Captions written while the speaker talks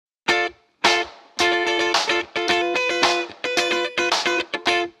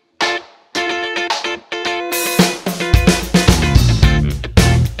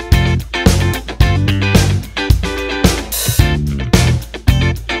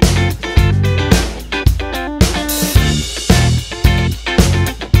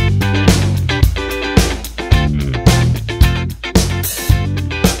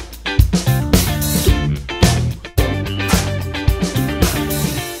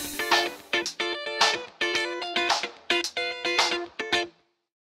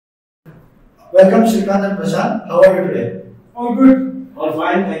Welcome Sreekanth and Prashant. How are you today? All good. All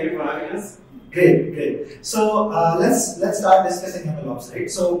fine. Thank you for having us. Great. So let's start discussing MLOps, right?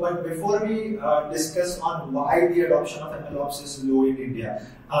 So, but before we discuss on why the adoption of MLOps is low in India,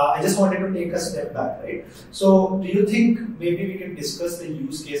 I just wanted to take a step back, right? So, do you think maybe we can discuss the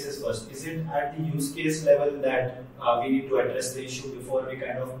use cases first? Is it at the use case level that we need to address the issue before we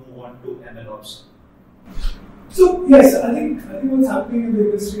kind of move on to MLOps? So yes, I think what's happening in the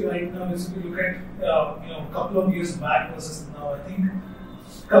industry right now is if you look at a couple of years back versus now, I think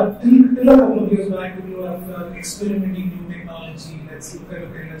till a couple of years back, people were experimenting new technology. Let's look at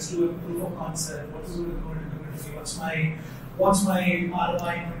let's do a proof of concept. What is it going to do? What's my ROI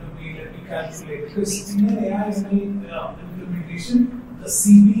going to be? Let me calculate. Because in an AI implementation, the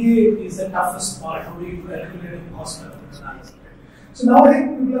CBA is the toughest part. How do you calculate the cost benefit analysis? So now I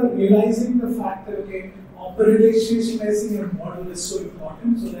think people are realizing the fact that operationalizing a model is so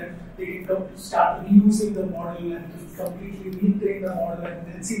important, so that they can start reusing the model and completely retrain the model and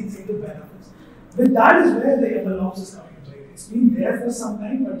then see the benefits. But that is where the MLOps is coming into it. It's been there for some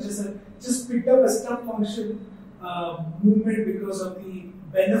time, but just picked up a step function movement because of the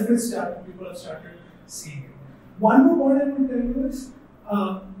benefits that people have started seeing. One more point I want to tell you is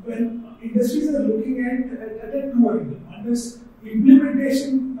when industries are looking at two angles. One is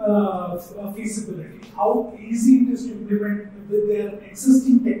implementation feasibility, how easy it is to implement with their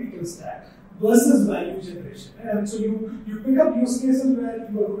existing technical stack versus value generation. And so you pick up use cases where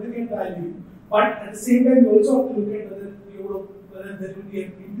you are going to get value, but at the same time you also have to look at whether there will be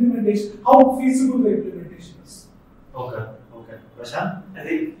an implementation, how feasible the implementation is. Okay. Prashant? I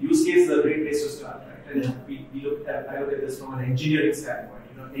think use case is a great place to start, right? And I look at this from an engineering standpoint,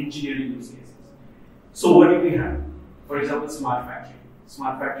 engineering use cases. So what do we have? For example, smart factory.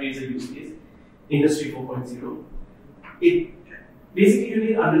 Smart factory is a use case. Industry 4.0. It basically you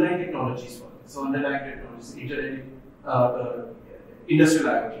need underlying technologies for it. So underlying technologies, internet, industrial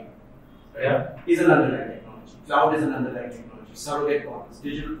IoT, right? Is an underlying technology. Cloud is an underlying technology. Surrogate models,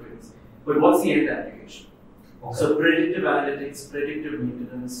 digital twins. But what's the end application? Okay. So predictive analytics, predictive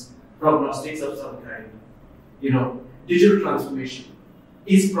maintenance, prognostics of some kind. Digital transformation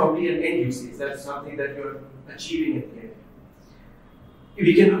is probably an end use case. That's something that you're achieving at the end.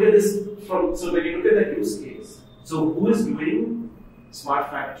 We can look at this so when you look at that use case, so who is doing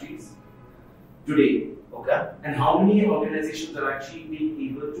smart factories today? Okay. And how many organizations are actually being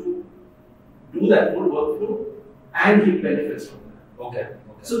able to do that whole workflow and reap benefits from that? Okay.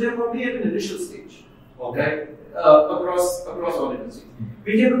 So they're probably at an initial stage. Okay. Across all industries.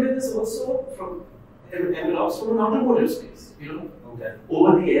 We can look at this also from MLOps from an automotive space. Okay.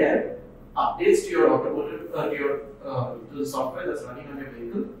 Over the air updates to your automotive, to the software that's running on your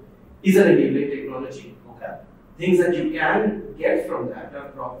vehicle is an enabling technology. Okay. Things that you can get from that are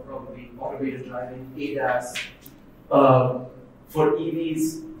probably automated driving, ADAS, for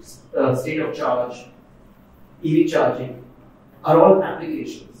EVs, state of charge, EV charging, are all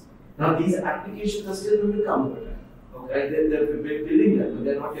applications. Now these applications are still going to come over time. Okay, they're building them, but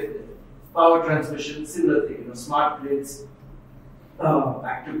they're not yet there. Power transmission, similar thing. Smart grids,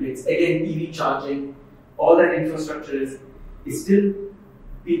 active grids, again EV charging, all that infrastructure is still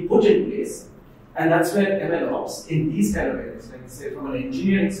being put in place, and that's where MLOps in these kind of areas, like I say, from an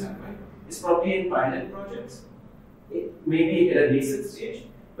engineering standpoint, is probably in pilot projects. It may be at a nascent stage,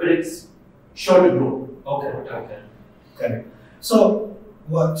 but it's sure to grow. Okay. Correct. So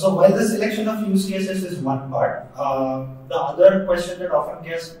while the selection of use cases is one part, the other question that often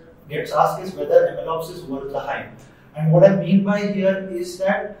gets asked is whether MLOps is worth the hype. And what I mean by here is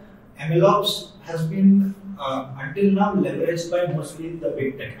that MLOps has been until now leveraged by mostly the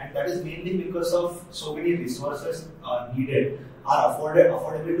big tech, and that is mainly because of so many resources needed are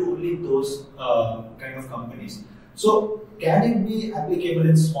affordable to only those kind of companies. So can it be applicable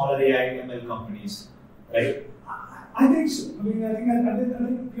in smaller AI ML companies, right? I think so. I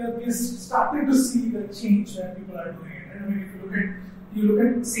think we are starting to see the change where people are doing it. Right? If you look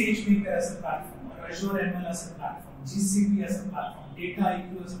at SageMaker as a platform, or Azure ML as a platform, GCP as a platform, Data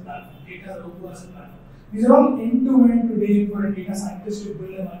IQ as a platform, Data Robo as a platform. These are all end-to-end today for a data scientist to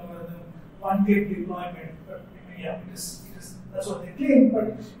build an algorithm, one-click deployment. But that's what they claim.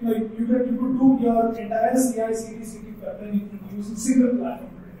 But you could do your entire CI/CD pipeline using single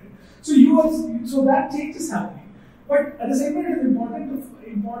platform today. So that change is happening. But at the same time, it is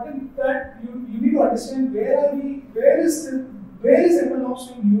important that you need to understand where is MLOps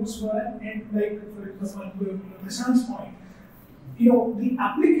being used for, and like for Prashant's point, the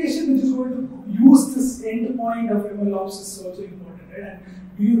application which is going to use this endpoint of MLOps is also important, right? And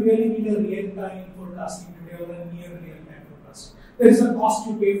do you really need a real-time forecasting today or a near real-time forecasting? there is a cost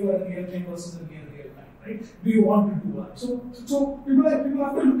you pay for a real time versus a real time, right? Do you want to do that? So people have to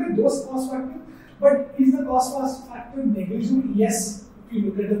look at those cost factors. But is the cost factor negligible? Yes, if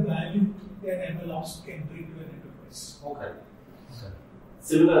you look at the value that MLOps can bring to an enterprise. Okay.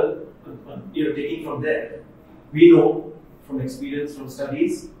 Similar, taking from there, we know from experience, from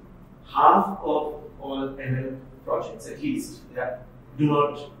studies, half of all ML projects, at least, do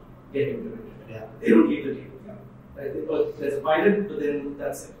not get implemented. Yeah. They don't leave the table. Yeah. Right? There's a pilot, but then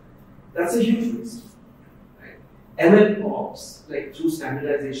that's it. That's a huge waste. Right? MLOps, like through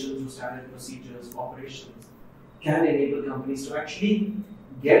standardization, through standard procedures, operations, can enable companies to actually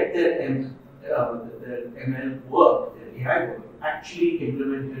get their ML work, their AI work, actually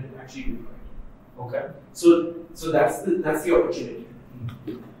implemented, actually deployed. Okay. So that's the opportunity.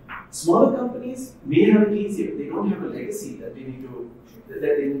 Smaller companies may have it easier. They don't have a legacy that they need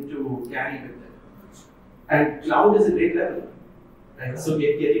to carry with them. And cloud is a great level. Right? So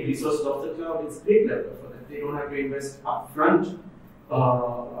getting resources off the cloud is a great level for them. They don't have to invest upfront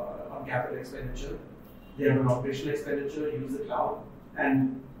on capital expenditure. They have an operational expenditure, use the cloud,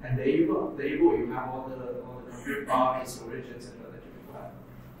 and there you go. There you go. You have all the compute power and storage, etc. that you require.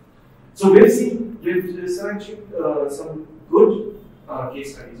 So we've seen actually some good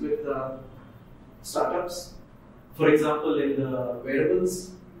case studies with startups. For example, in the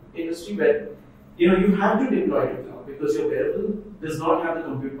wearables industry, where you have to deploy to cloud because your wearable does not have the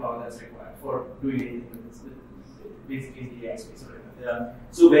compute power that's required for doing anything with this, basically in the AI space. Yeah.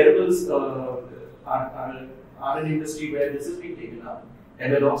 So wearables are an industry where this is being taken up.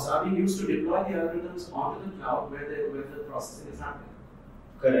 MLOps are being used to deploy the algorithms onto the cloud where the processing is happening.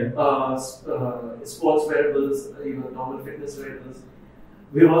 Correct. Sports wearables, normal fitness wearables.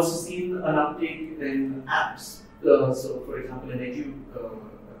 We've also seen an uptake in apps. So, for example, an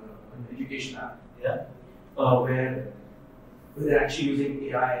education app, where they're actually using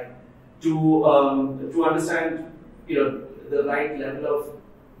AI to understand, the right level of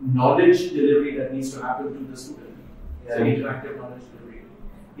knowledge delivery that needs to happen to the student. So, interactive knowledge delivery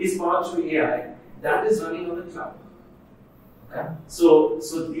is part through AI that is running on the cloud. Okay. So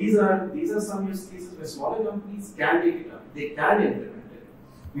these are some use cases where smaller companies can take it up. They can implement it.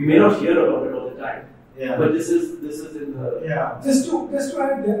 We may not hear about it all the time. Yeah. But this is in the Just to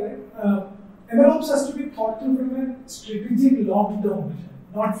add there, MLOps has to be thought through from a strategic long-term vision,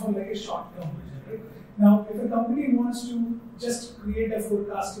 not from like a short-term vision. Right? Now, if a company wants to just create a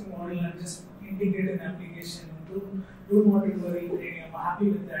forecasting model and just integrate an application, don't want to worry, I'm happy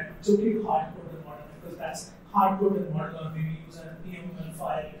with that. It's okay to hard-code the model because that's hard-code the model, or maybe use a PML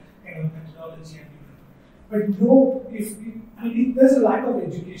file kind of methodology and but no, there's a lack of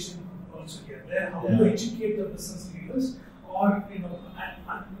education also here. How to educate the business leaders, or make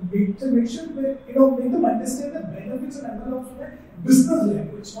sure that make them understand the benefits of MLOps from a business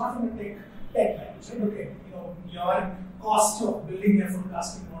language, not from a tech language. Right? Okay, your cost of building a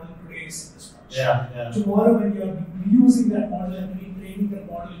forecasting model today is this much. Tomorrow, when you are using that model and training that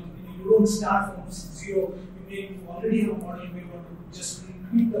model, you don't start from zero. You already have a model. You may want to just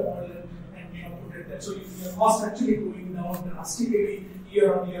tweak the model and put it there. So your cost actually going down drastically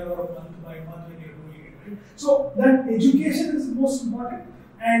year on year or month by month when you're doing it. Right? So that education is the most important,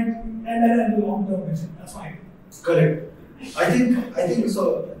 and then the long-term vision. That's fine. Correct. I think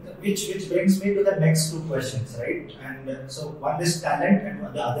so. Which brings me to the next two questions, right? And so one is talent,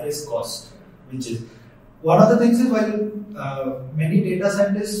 and the other is cost. Which is one of the things is while many data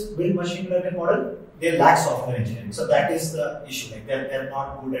scientists build machine learning model, they lack software engineering. So that is the issue. Like they're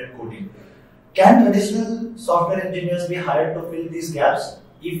not good at coding. Can traditional software engineers be hired to fill these gaps?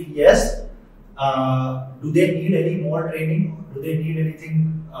 If yes, do they need any more training? Do they need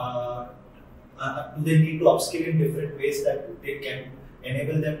anything? Do they need to upskill in different ways that they can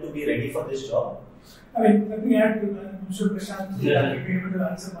enable them to be ready for this job? I mean, let me add to that. I'm sure Prashant will be able to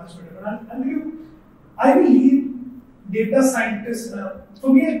answer much better. But I will leave data scientists. For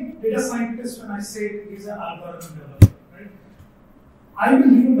me, a data scientist, when I say he's an algorithm developer, right? I will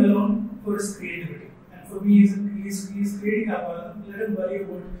leave him alone for his creativity. And for me, he's creating algorithm. Let him worry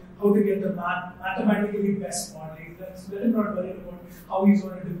about how to get the mathematically best model. Let him not worry about how he's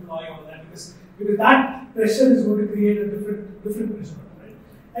going to deploy all that, because that pressure is going to create a different pressure.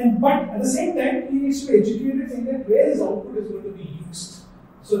 But at the same time, he needs to educate it in that where his output is going to be used.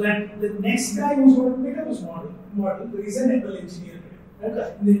 So that the next guy who's going to pick up his model is an ML engineer.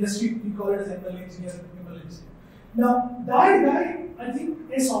 Okay. In the industry, we call it as ML engineer. Now, that guy, I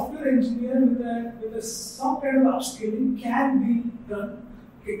think a software engineer with some kind of upskilling can be done,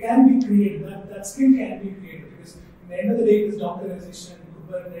 can be created. That skill can be created, because at the end of the day, it is Dockerization,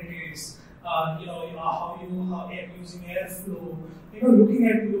 Kubernetes, how using airflow, looking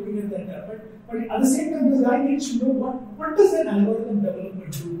at that data. But at the same time, the guy needs to know what does that algorithm developer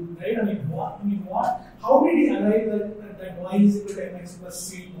do, right? How did he arrive at that y is equal to mx plus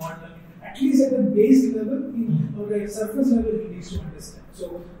c model? At least at the base level, or the surface level, he needs to understand. So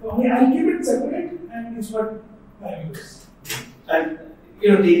I'll keep it separate, and it's what I use. And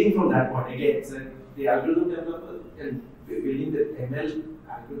taking from that point again, it's like the algorithm developer and building the ML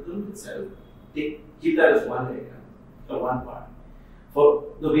algorithm itself, keep that as one area, or one part.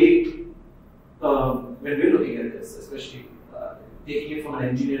 For the way when we're looking at this, especially taking it from an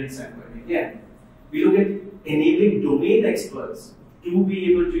engineering standpoint, again, we look at enabling domain experts to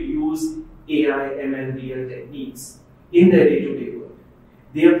be able to use AI, ML, DL techniques in their day-to-day work.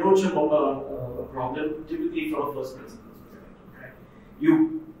 They approach a problem typically from a first principles perspective. Right?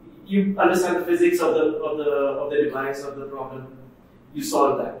 You understand the physics of the device, of the problem, you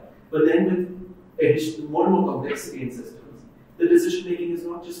solve that. But then with more and more complexity in systems, the decision making is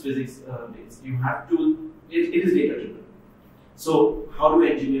not just physics based. You have to, it is data driven. So how do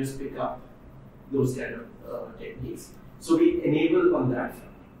engineers pick up those kind of techniques? So we enable on that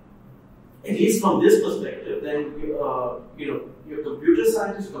front. At least from this perspective, then your computer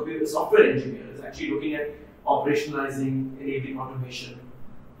scientist, software engineer is actually looking at operationalizing, enabling automation,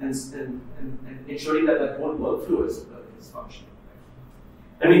 and ensuring that whole workflow is functioning.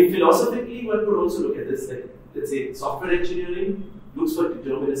 I mean, philosophically, one could also look at this, like, let's say, software engineering looks for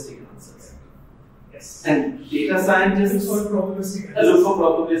deterministic answers. Yes. And data scientists look for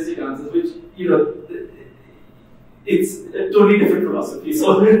probabilistic answers, which, it's a totally different philosophy.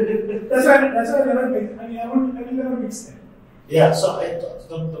 So that's why I never mix. I will never mix them. Yeah, so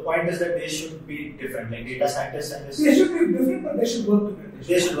the point is that they should be different. Like data scientists and this. They should be different, but they should work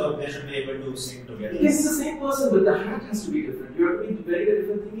together. They should be able to sing together. It's the same person, but the hat has to be different. You have to be very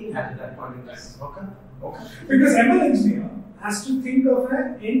different thinking hat at that point in time. Okay. Because ML engineer has to think of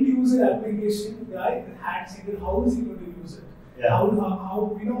an end user application guy with hats in. How is he going to use it? Yeah. How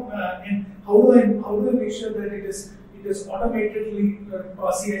and how do I make sure that it is automatically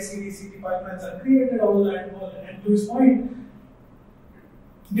CI/CD pipelines are created, all that, and to his point,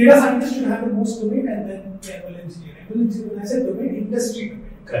 data scientists should have the most domain, and then the ML engineer. ML engineer, when I said domain, industry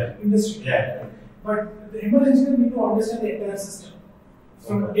domain. Okay. Industry. Yeah. But the ML engineer need to understand the entire system,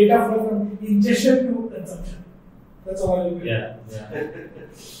 from data flow from ingestion to consumption. That's all I will do. Yeah.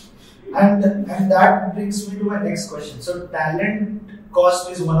 And that brings me to my next question. So talent cost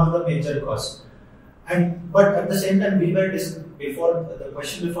is one of the major costs, but at the same time we were before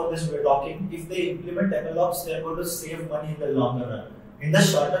this we were talking. If they implement MLOps, they are going to save money in the longer run. In the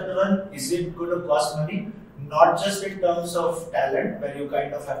shorter run, is it going to cost money? Not just in terms of talent, where you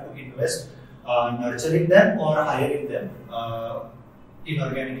kind of have to invest nurturing them or hiring them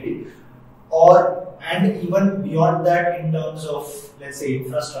inorganically, and even beyond that in terms of, let's say,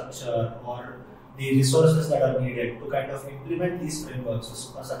 infrastructure or the resources that are needed to kind of implement these frameworks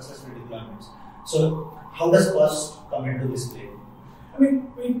for successful deployments. So how does cost come into this play? I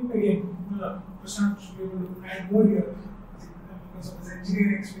mean, again, Prashant should be able to add more here because of his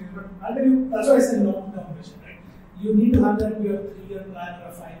engineering experience, but I'll tell you, that's why I said long-term vision, right? You need to have that your 3-year plan or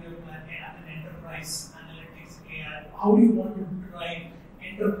a 5-year plan, an enterprise analytics, AI. How do you want to drive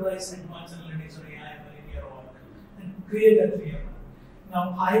enterprise advanced analytics or AI in your org and create that 3-year plan?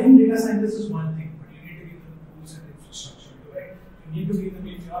 Now, hiring data scientists is one thing, but you need to give them tools and infrastructure, right? You need to give them,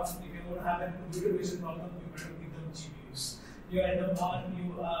 if you're going to have a computer vision problem, you better give them GPUs. You're going to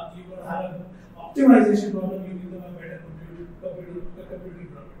have an optimization problem, you give them a better computing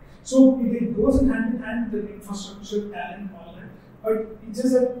problem. So it goes hand in hand with the infrastructure, talent, all that. But it's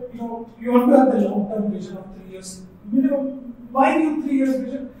just that you want to have the long-term vision of 3 years. Why you 3 years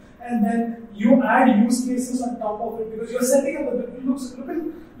vision? And then you add use cases on top of it because you're setting up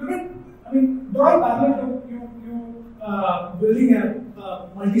draw a parallel to you building a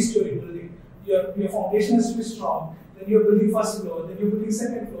multi-story building. Your foundation has to be strong. Then you're building first floor. Then you're building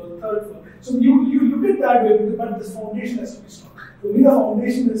second floor, third floor. So you look at that way, but this foundation has to be strong. For me, the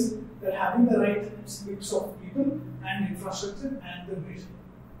foundation is that having the right mix of people and infrastructure and the vision.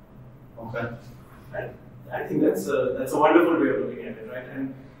 Okay. I think that's a wonderful way of looking at it, right?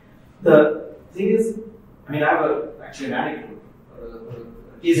 And the thing is, I have actually an anecdote.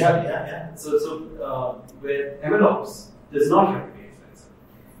 Yeah. So where MLOps does not have to be expensive,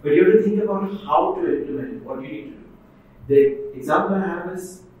 but you have to think about how to implement it, what you need to do. The example I have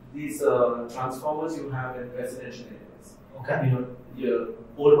is these transformers you have in residential areas. Okay. Your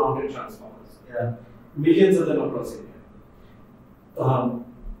pole mounted transformers. Yeah. Millions of them across India.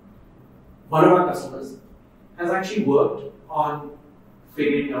 One of our customers has actually worked on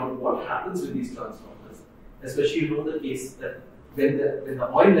figuring out what happens with these transformers, especially the case that when the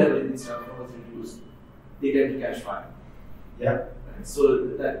oil level in these transformers reduce, they tend to catch fire. Yeah. Right? So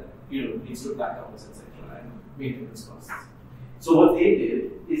that leads to blackouts, etc., and maintenance costs. So what they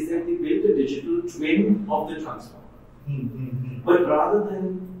did is that they built a digital twin of the transformer. But rather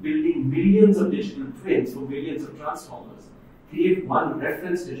than building millions of digital twins for millions of transformers, create one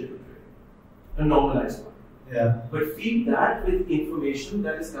reference digital twin, a normalized one. Yeah. But feed that with information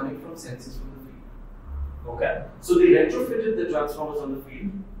that is coming from sensors from the field. Okay. So they retrofitted the transformers on the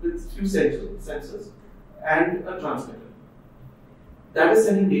field with few sensors and a transmitter. That is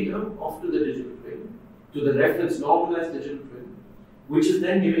sending data off to the digital twin, to the reference normalized digital twin, which is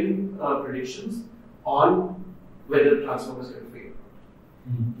then giving predictions on whether the transformer is going to fail.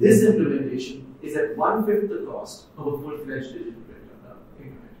 This implementation is at 1/5 the cost of a full-fledged digital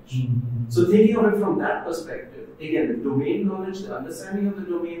implementation. So thinking of it from that perspective, again, the domain knowledge, the understanding of the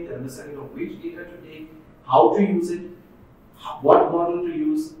domain, the understanding of which data to take, how to use it, what model to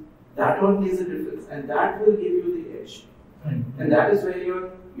use, that one plays a difference, and that will give you the edge. And that is where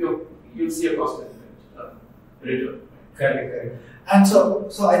you'll see a cost benefit return. Correct. And so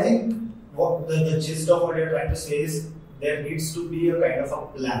I think what the gist of what you're trying to say is there needs to be a kind of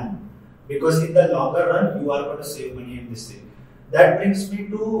a plan, because in the longer run you are going to save money in this thing. That brings me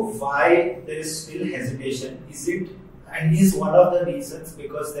to why there is still hesitation. Is one of the reasons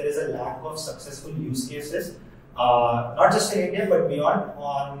because there is a lack of successful use cases, not just in India but beyond,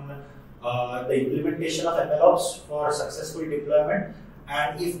 on the implementation of MLOps for successful deployment,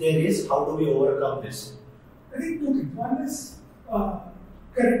 and if there is, how do we overcome this? I think two things. One is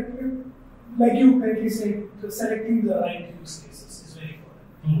correct, like you correctly said, selecting the right use cases is very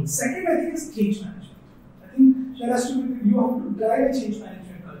important. Second, I think, is change management. I think there has to be, you have to drive a change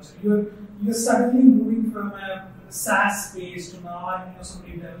management culture. You're suddenly moving from a SaaS space to now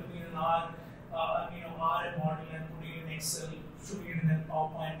somebody developing an R model and putting it in Excel, showing it in a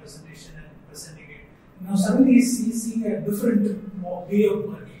PowerPoint presentation and presenting it. Now suddenly he's seeing a different way of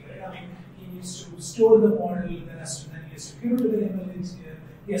working. Right? I mean, he needs to store the model, then he has to give it to the ML engineer.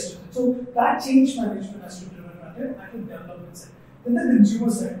 So that change management has to be driven at the development side. Then the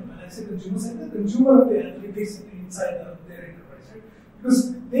consumer side, when I say consumer side, the consumer of the analytics inside their enterprise, right?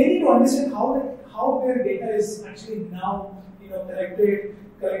 Because they need to understand how their data is actually now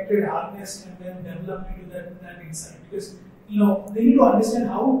collected, harnessed, and then developed into that insight. Because they need to understand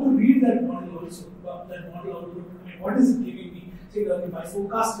how to read that model also. That model output. I mean, what is it giving me? Say, if my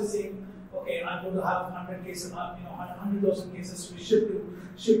forecast is saying, okay, I'm going to have 100 cases, 100,000 cases to be shipped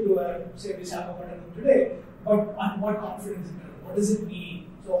to say Visakhapatnam today, but on what confidence interval? What does it mean?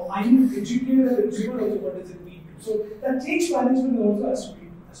 So I need to educate the consumer also what does it mean. So that change management also has to be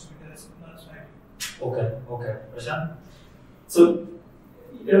there. That's right. Okay. Prashant? So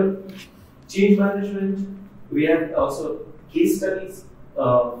change management. We have also case studies.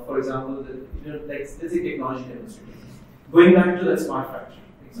 For example, let's say technology demonstration. Going back to that smart factory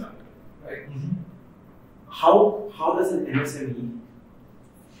example, right? How does an MSME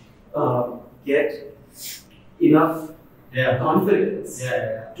get enough confidence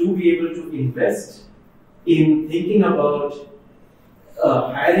to be able to invest in thinking about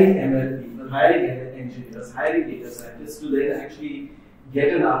hiring ML people, hiring engineers, hiring data scientists to then actually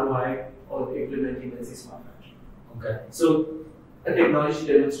get an ROI or implementing, let's say, smart factory. Okay. So a technology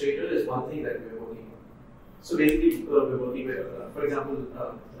demonstrator is one thing that we're working on. So basically, we're working with, for example,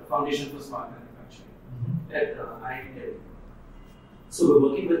 Foundation for Smart Manufacturing at IIT. So we're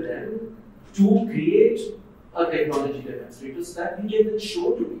working with them to create a technology demonstrator so that we can then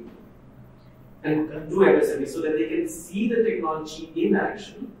show to people and do MSME so that they can see the technology in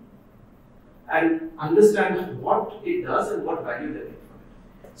action and understand what it does and what value they get from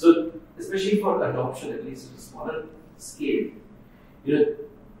it. So especially for adoption, at least at a smaller scale,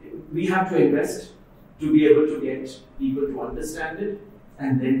 we have to invest to be able to get people to understand it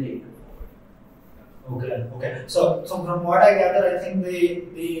and then take it forward. Okay. So from what I gather, I think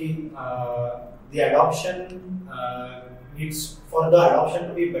the adoption needs, for the adoption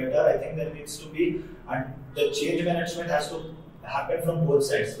to be better, I think there needs to be, and the change management has to happen from both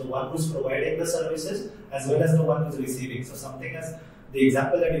sides, the one who's providing the services as well as the one who's receiving. So something as the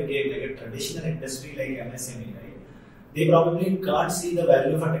example that you gave, like a traditional industry like MSME, right? They probably can't see the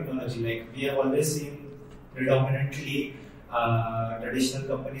value of a technology. Like we have always seen predominantly traditional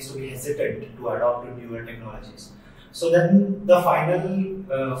companies to be hesitant to adopt newer technologies. So then the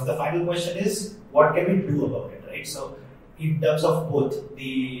final question is, what can we do about it, right? So in terms of both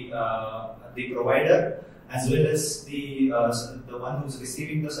the provider as well as the one who's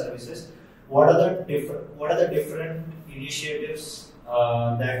receiving the services, what are the different initiatives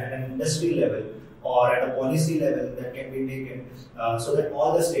that at an industry level or at a policy level that can be taken so that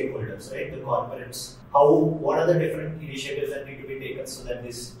all the stakeholders, right, the corporates, what are the different initiatives that need to be taken so that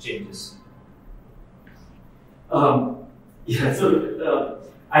this changes?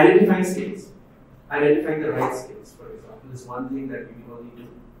 Identifying skills, identifying the right skills, for example, is one thing that we all need to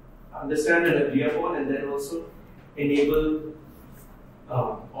understand and agree upon, and then also enable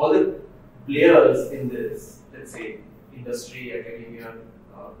all the players in this, let's say, industry, academia,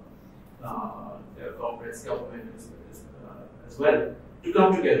 corporates, government as well, to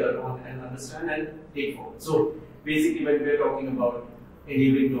come together and understand and take forward. So basically, when we're talking about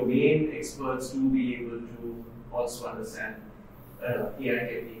enabling domain experts to be able to also understand AI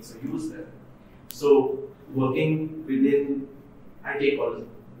techniques or use them. So working within, I take all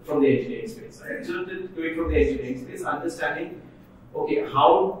from the engineering space, right? So going from the engineering space, understanding, okay,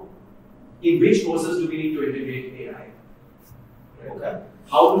 in which courses do we need to integrate AI? Right? Okay.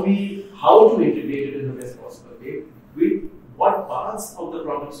 How to integrate it in the best possible way? With what parts of the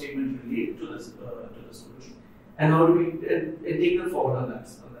problem statement relate to the solution, and how do we take them forward on that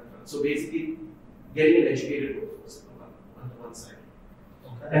front? So basically, getting an educated workforce on the one side,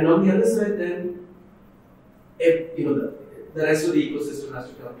 okay. And on the other side, then the rest of the ecosystem has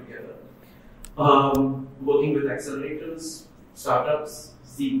to come together. Working with accelerators, startups,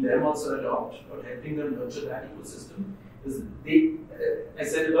 seeing them also adopt or helping them nurture that ecosystem. I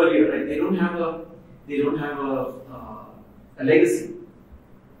said earlier, right? They don't have a legacy,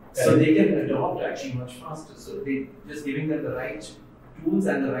 so they can adopt actually much faster. So they just giving them the right tools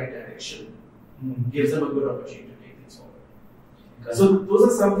and the right direction gives them a good opportunity to take things forward. Okay. So those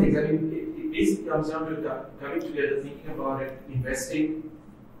are some things. I mean, it basically comes down to coming together, thinking about it, investing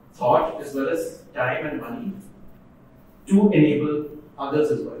thought as well as time and money to enable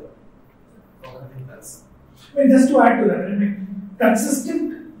others as well. Okay. I think that's. Just to add to that,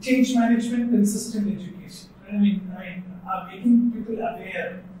 consistent change management, consistent education. Making people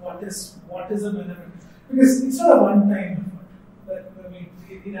aware what is the benefit, because it's not a one-time effort. But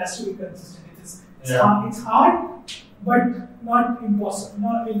it has to be consistent. It's hard, but not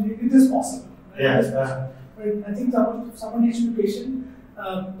impossible. It is possible. Right? Yeah. But I think someone needs to be patient,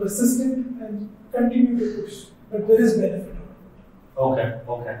 persistent, and continue to push. But there is benefit. Okay.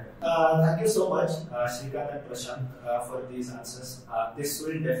 Thank you so much, Sreekanth and Prashant, for these answers. This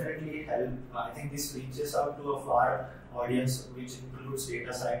will definitely help. I think this reaches out to a far audience, which includes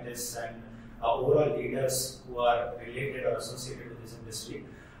data scientists and overall leaders who are related or associated with this industry.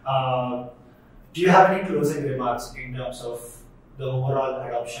 Do you have any closing remarks in terms of the overall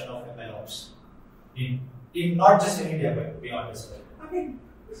adoption of MLOps in not just in India but beyond as well?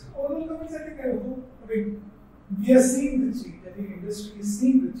 Overall comments, we are seeing the change. I think industry is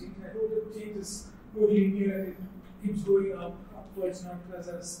seeing the change. I hope the change is more linear and it keeps going upwards, not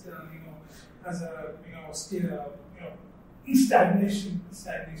as stagnation.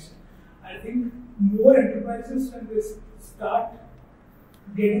 I think more enterprises, when they start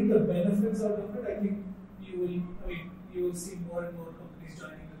getting the benefits out of it, I think you will see more and more companies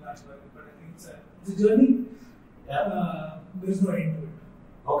joining the large market. But I think it's a journey. Yeah. There's no end to it.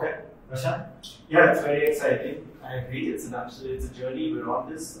 Okay. Prashant? Yeah, it's very exciting. I agree. It's a journey. We're on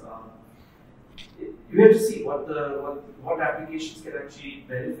this. We have to see what applications can actually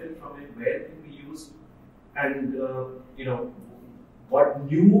benefit from it, where it can be used, and what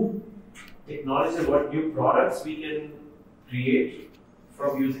new technologies and what new products we can create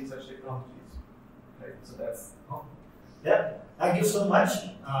from using such technologies. Right. So that's. Yeah. Thank you so much.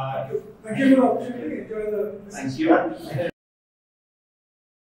 Thank you for the opportunity. Enjoy the. Thank you.